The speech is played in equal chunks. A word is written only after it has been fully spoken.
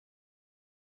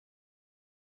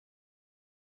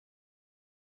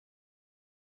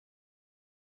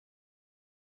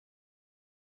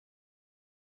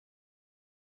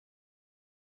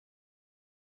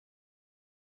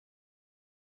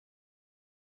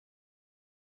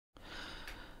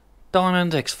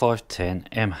Diamond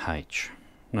X510MH.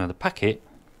 Now the packet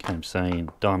came saying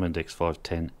Diamond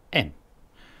X510N,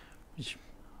 which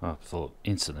I thought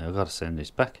instantly I've got to send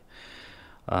this back.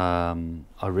 I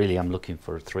really am looking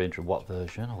for a 300 watt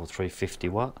version or 350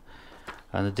 watt,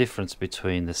 and the difference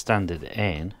between the standard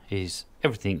N is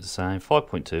everything's the same,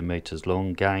 5.2 meters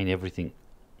long, gain, everything.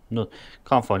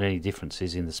 Can't find any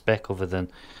differences in the spec other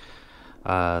than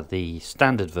the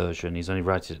standard version is only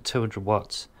rated at 200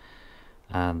 watts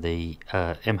and the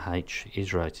MH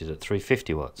is rated at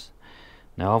 350 watts.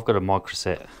 Now I've got a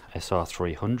Microset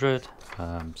SR300,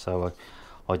 so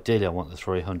ideally I want the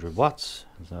 300 watts.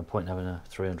 There's no point in having a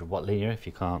 300 watt linear if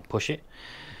you can't push it.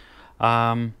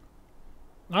 I'm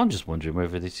just wondering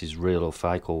whether this is real or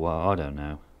fake or what, I don't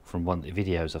know. From one of the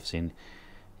videos I've seen,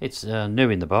 it's new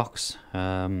in the box.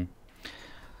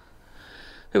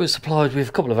 It was supplied with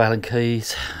a couple of Allen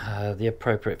keys, the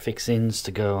appropriate fixings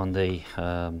to go on the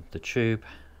tube,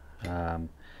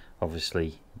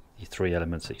 obviously your 3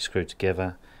 elements that you screw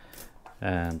together,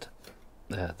 and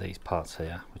these parts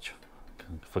here, which I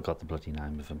forgot the bloody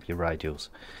name of them, your radials.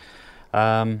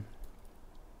 Now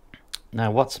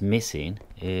what's missing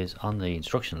is on the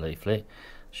instruction leaflet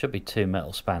should be 2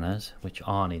 metal spanners which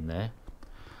aren't in there.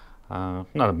 Not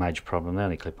a major problem, they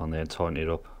only clip on there and tighten it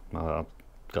up. I've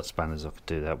got spanners I could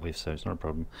do that with, so it's not a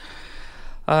problem.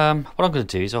 What I'm going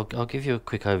to do is I'll give you a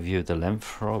quick overview of the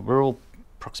length. We're all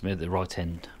approximately at the right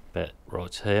end bit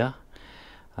right here.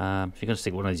 If you're going to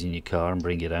stick one of these in your car and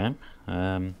bring it home,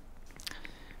 you're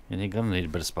going to need a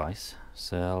bit of space,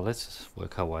 so let's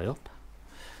work our way up.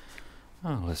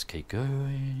 Let's keep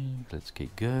going,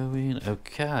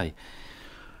 okay.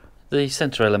 The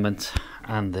center element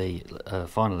and the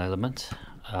final element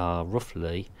are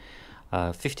roughly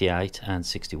 58 and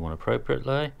 61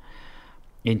 appropriately,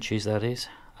 inches that is.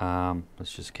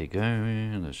 Let's just keep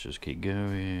going,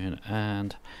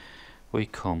 and we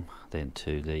come then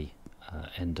to the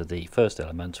end of the first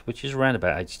element, which is around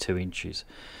about 82 inches.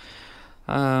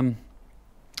 And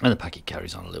the packet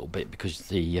carries on a little bit because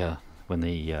the when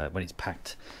it's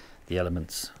packed, the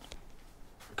elements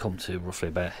come to roughly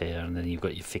about here, and then you've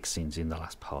got your fixings in the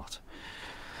last part.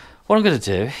 What I'm going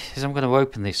to do is I'm going to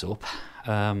open this up,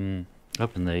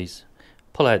 open these,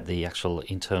 pull out the actual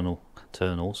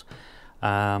internals,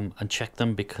 and check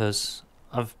them, because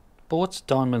I've bought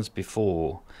diamonds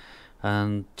before,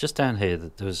 and just down here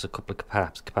there was a couple of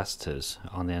capacitors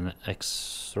on the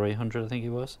X300, I think it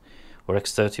was, or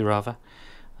X30 rather,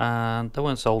 and they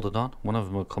weren't soldered on. One of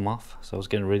them would come off, so I was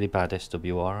getting really bad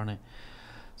SWR on it.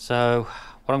 So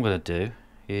what I'm going to do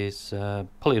is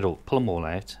pull them all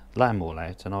out, lay them all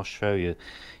out, and I'll show you.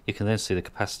 You can then see the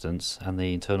capacitance and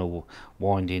the internal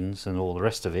windings and all the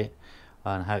rest of it,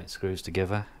 and how it screws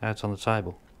together out on the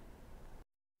table.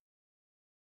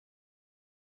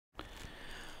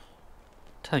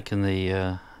 Taking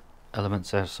the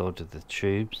elements outside of the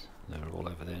tubes, they're all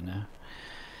over there now.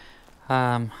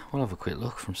 We'll have a quick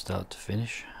look from start to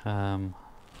finish.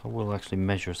 I will actually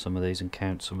measure some of these and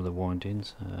count some of the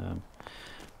windings,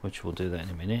 which we'll do that in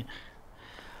a minute.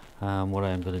 What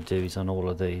I am going to do is on all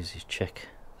of these is check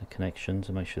the connections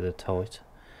and make sure they're tight.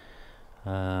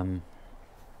 As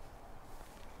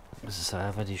I say,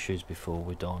 I've had issues before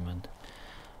with diamond.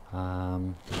 There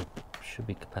should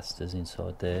be capacitors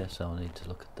inside there, so I need to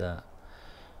look at that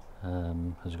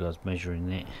as regards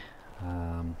measuring it.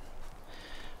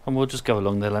 And we'll just go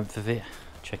along the length of it,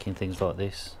 checking things like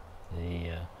this.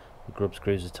 The grub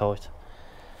screws are tight.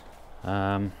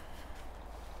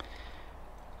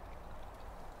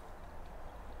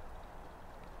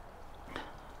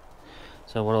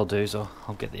 So what I'll do is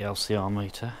I'll get the LCR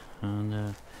meter,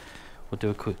 and we'll do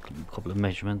a quick couple of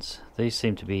measurements. These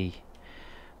seem to be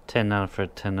 10 nanofarad,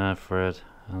 10 nanofarad,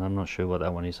 and I'm not sure what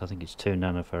that one is. I think it's 2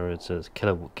 nanofarads, so it's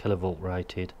kilovolt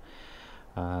rated.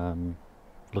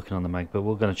 Looking on the mag, but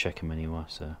we're going to check them anyway,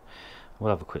 so we'll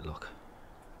have a quick look.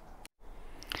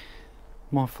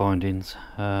 My findings,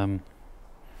 the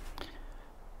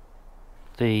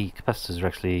capacitors are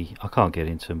actually, I can't get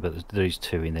into them, but there's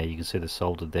 2 in there. You can see they're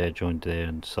soldered there, joined there,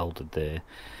 and soldered there.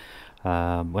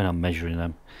 When I'm measuring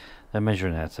them, they're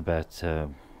measuring out about,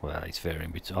 well, it's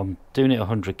varying between, I'm doing it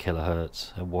 100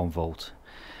 kilohertz at 1 volt,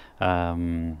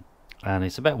 and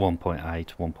it's about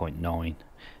 1.8, 1.9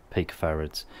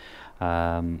 picofarads.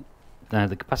 Now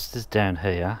the capacitors down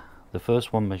here, the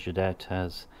first one measured out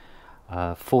as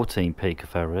 14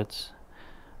 picofarads,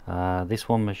 this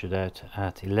one measured out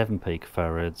at 11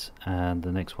 picofarads, and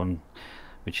the next one,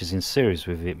 which is in series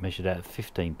with it, measured out at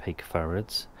 15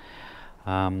 picofarads.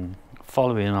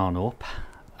 Following on up,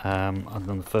 on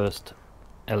the first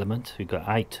element we've got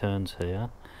 8 turns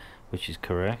here, which is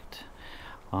correct.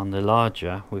 On the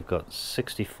larger, we've got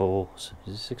 64. Is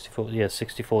it 64? Yeah,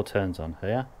 64 turns on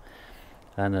here,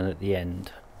 and then at the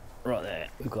end, right there,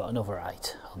 we've got another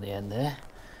 8 on the end there.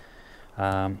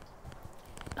 On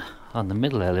the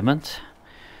middle element,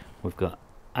 we've got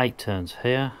 8 turns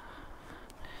here,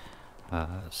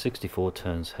 64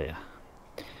 turns here.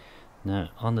 Now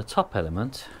on the top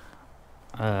element,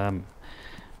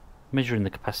 measuring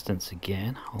the capacitance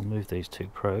again, I'll move these 2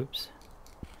 probes.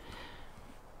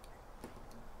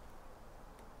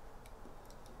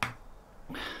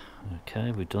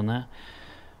 Okay, we've done that.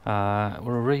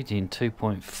 We're reading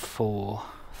 2.45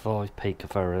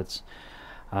 picofarads,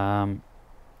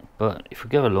 but if we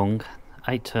go along,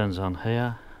 8 turns on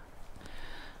here,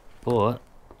 but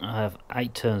I have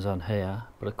 8 turns on here,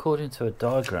 but according to a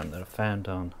diagram that I found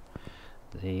on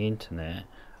the internet,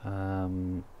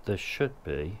 there should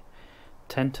be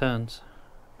 10 turns,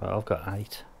 but I've got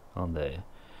 8 on there.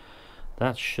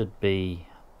 That should be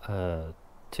 2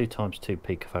 times 2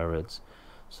 picofarads,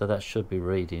 so that should be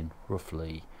reading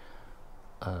roughly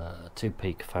 2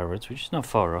 picofarads, which is not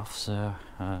far off. So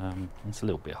it's a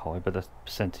little bit high, but that's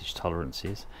percentage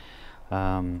tolerances.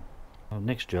 Our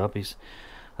next job is,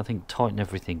 I think, tighten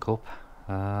everything up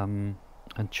and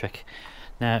check.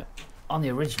 Now on the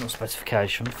original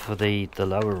specification for the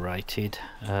lower rated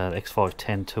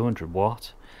X510 200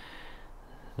 watt,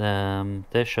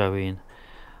 they're showing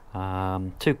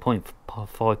 2.5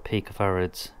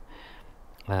 picofarads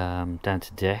down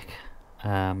to deck,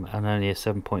 and only a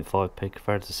 7.5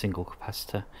 picofarads a single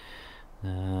capacitor.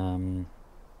 Now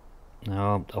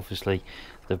obviously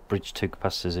they've bridged 2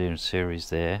 capacitors here in series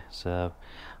there, so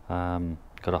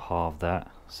got to halve that,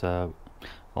 so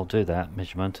I'll do that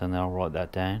measurement and then I'll write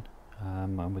that down,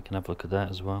 and we can have a look at that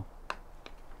as well.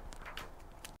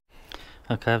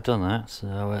 Okay, I've done that.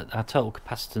 So our total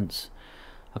capacitance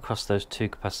across those 2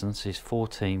 capacitors is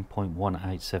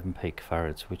 14.187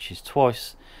 picofarads, which is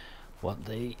twice what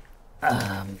the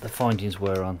findings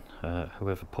were on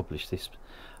whoever published this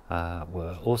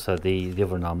were. Also, the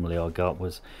other anomaly I got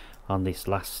was on this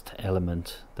last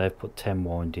element. They've put 10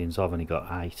 windings, I've only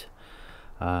got 8.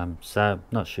 So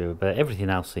not sure, but everything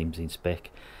else seems in spec.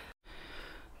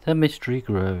 The mystery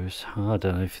grows. I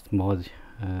don't know if it's my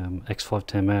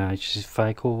X510 Mh is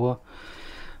fake or what.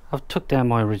 I've took down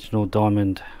my original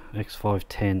Diamond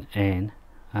X510N,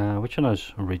 which I know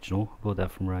is original. I bought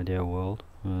that from Radio World.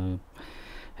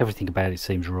 Everything about it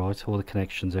seems right. All the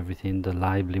connections, everything, the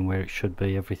labelling where it should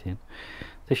be, everything.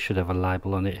 This should have a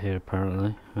label on it here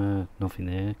apparently. Nothing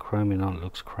there. Chromium on it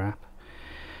looks crap.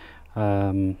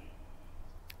 But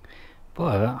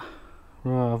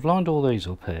right, I've lined all these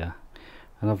up here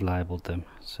and I've labelled them.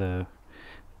 So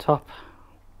top,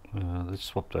 let's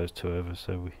swap those 2 over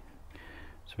so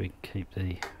we can keep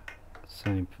the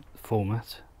same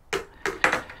format.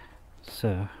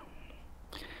 So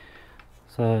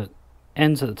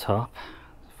N's at the top,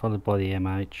 followed by the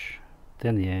MH,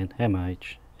 then the N,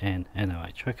 MH, N,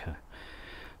 NOH. Okay,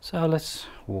 so let's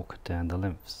walk down the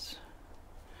lengths.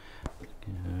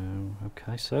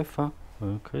 Okay, so far.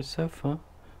 Okay, so far.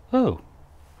 Oh,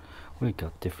 we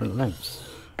got different lengths.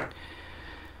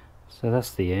 So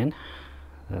that's the N,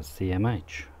 that's the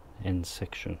MH, N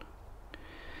section.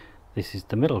 This is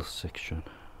the middle section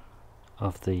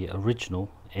of the original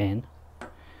N,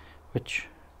 which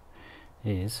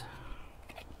is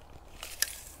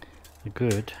a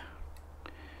good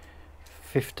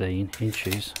 15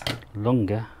 inches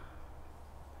longer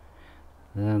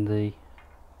than the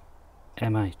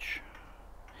MH.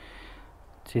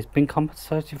 It's been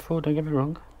compensated for, don't get me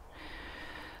wrong.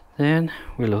 Then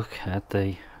we look at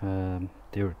the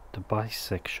base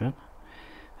section,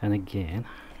 and again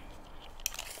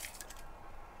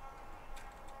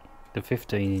the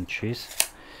 15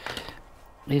 inches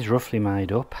is roughly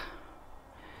made up.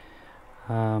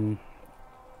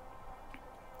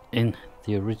 In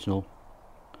the original,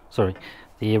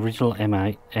 the original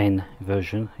MN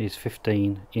version is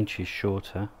 15 inches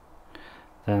shorter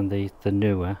than the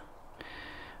newer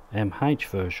MH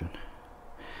version.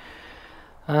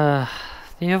 The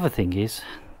other thing is,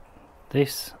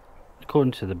 this,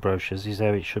 according to the brochures, is how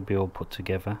it should be all put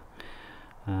together.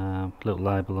 Little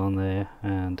label on there,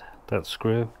 and that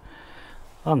screw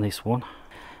on this one.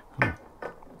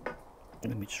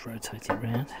 Let me just rotate it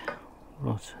round.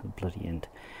 Right at the bloody end.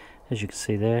 As you can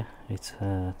see there, it's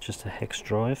just a hex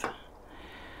drive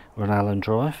or an Allen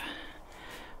drive,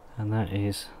 and that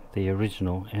is the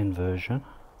original N version.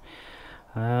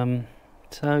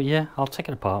 So yeah, I'll take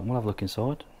it apart and we'll have a look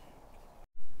inside.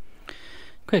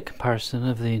 Quick comparison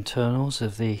of the internals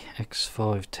of the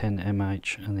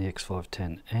X510MH and the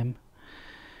X510M.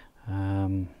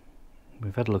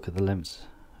 We've had a look at the lengths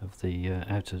of the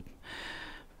outer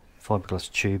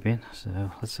fiberglass tubing.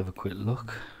 So let's have a quick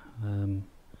look.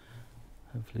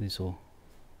 Hopefully this will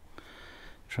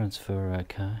transfer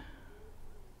okay.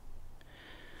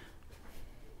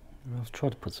 I'll try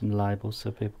to put some labels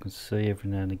so people can see every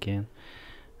now and again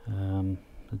the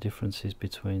differences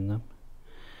between them.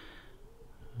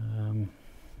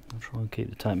 I'll try and keep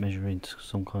the tape measure into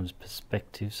some kind of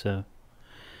perspective, so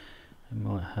it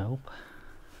might help.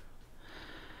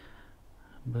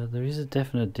 But there is a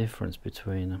definite difference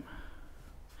between them.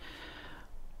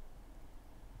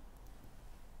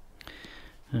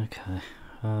 Okay.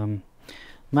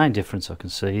 Main difference I can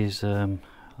see is on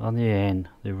the N,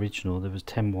 the original, there was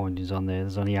 10 windings on there.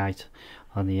 There's only 8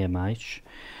 on the MH.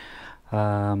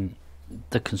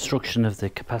 The construction of the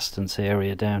capacitance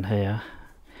area down here,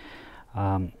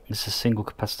 it's a single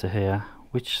capacitor here,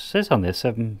 which says on there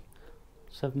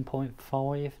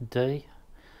 7.5 D,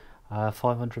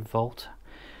 500 volt.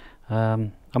 I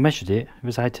measured it. It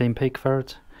was 18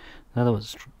 picofarads. Now the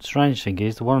strange thing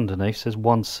is the one underneath says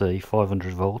 1C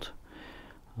 500 volt.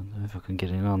 I don't know if I can get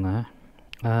in on there.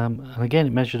 And again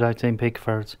it measured 18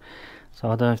 picofarads, so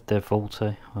I don't know if they're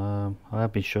faulty. I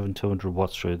have been shoving 200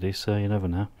 watts through this, so you never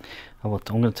know. I'm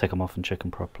going to take them off and check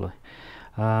them properly.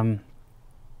 But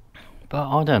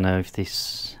I don't know if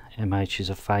this MH is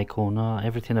a fake or not.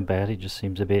 Everything about it just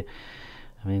seems a bit,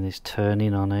 I mean, there's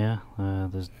turning on here.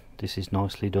 This is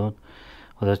nicely done.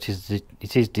 Although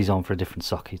it is designed for a different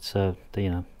socket, so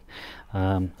you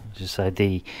know, just say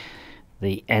the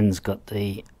N's got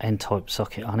the N-type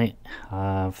socket on it,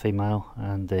 female,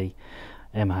 and the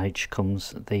MH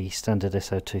comes the standard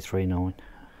SO239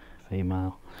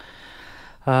 female.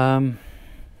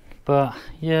 But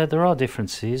yeah, there are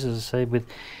differences, as I say. With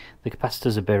the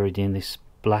capacitors are buried in this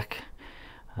black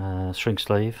shrink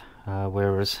sleeve,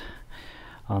 whereas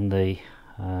on the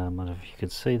I don't know if you can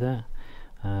see that.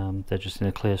 They're just in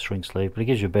a clear shrink sleeve, but it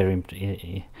gives you a better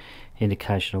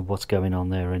indication of what's going on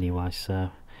there anyway.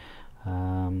 So,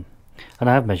 and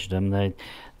I have measured them. They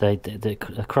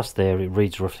across there it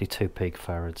reads roughly 2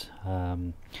 picofarads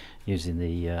using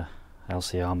the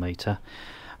LCR meter.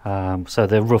 So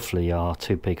they roughly are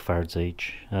 2 picofarads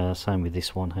each. Same with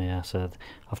this one here. So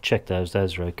I've checked those.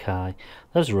 Those are okay.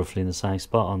 Those are roughly in the same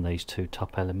spot on these 2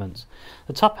 top elements.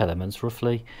 The top elements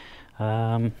roughly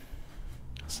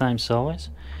same size.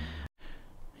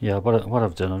 Yeah, what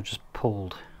I've done, I've just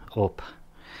pulled up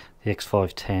the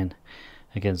X510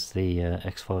 against the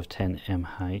X510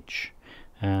 Mh,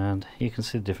 and you can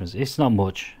see the difference. It's not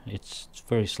much, it's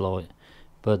very slight,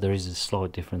 but there is a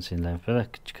slight difference in length, but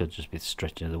that could just be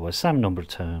stretching of the way. Same number of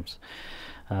terms.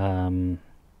 On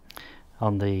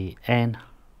the N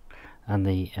and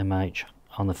the MH,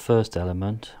 on the first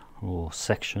element or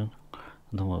section,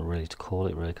 I don't know what really to call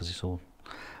it really, because it's all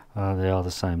they are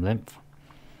the same length.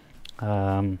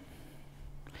 The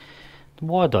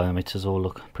wire diameters all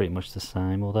look pretty much the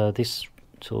same, although this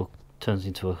sort of turns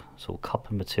into a sort of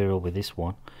copper material with this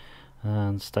one,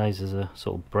 and stays as a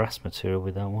sort of brass material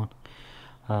with that one.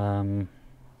 So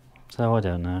I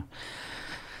don't know,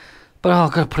 but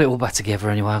I've got to put it all back together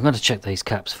anyway. I'm going to check these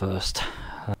caps first.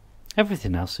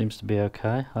 Everything else seems to be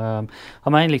okay. I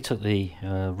mainly took the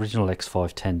original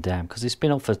X510 down because it's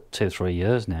been up for 2 or 3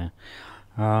 years now.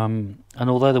 And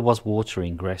although there was water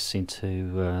ingress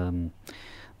into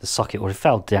the socket, or it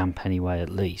felt damp anyway at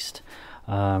least,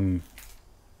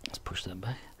 let's push that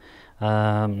back.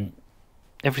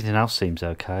 Everything else seems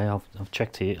okay. I've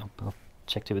checked it. I've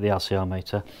checked it with the LCR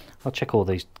meter. I'll check all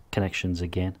these connections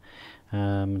again,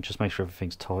 and just make sure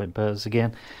everything's tight. But as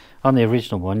again, on the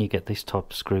original one, you get this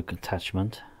type of screw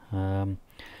attachment, and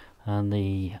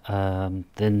the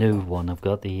new one I've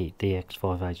got, the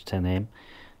X510M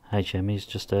HM, is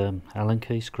just Allen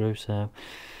key screw. So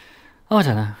I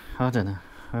don't know.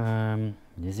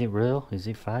 Is it real? Is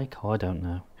it fake? I don't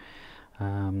know.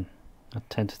 I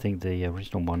tend to think the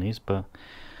original one is, but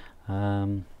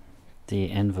the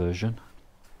N version.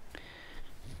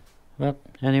 Well,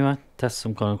 anyway, that's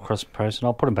some kind of cross comparison.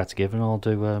 I'll put them back together, and I'll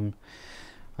do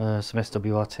some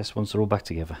SWR tests once they're all back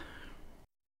together.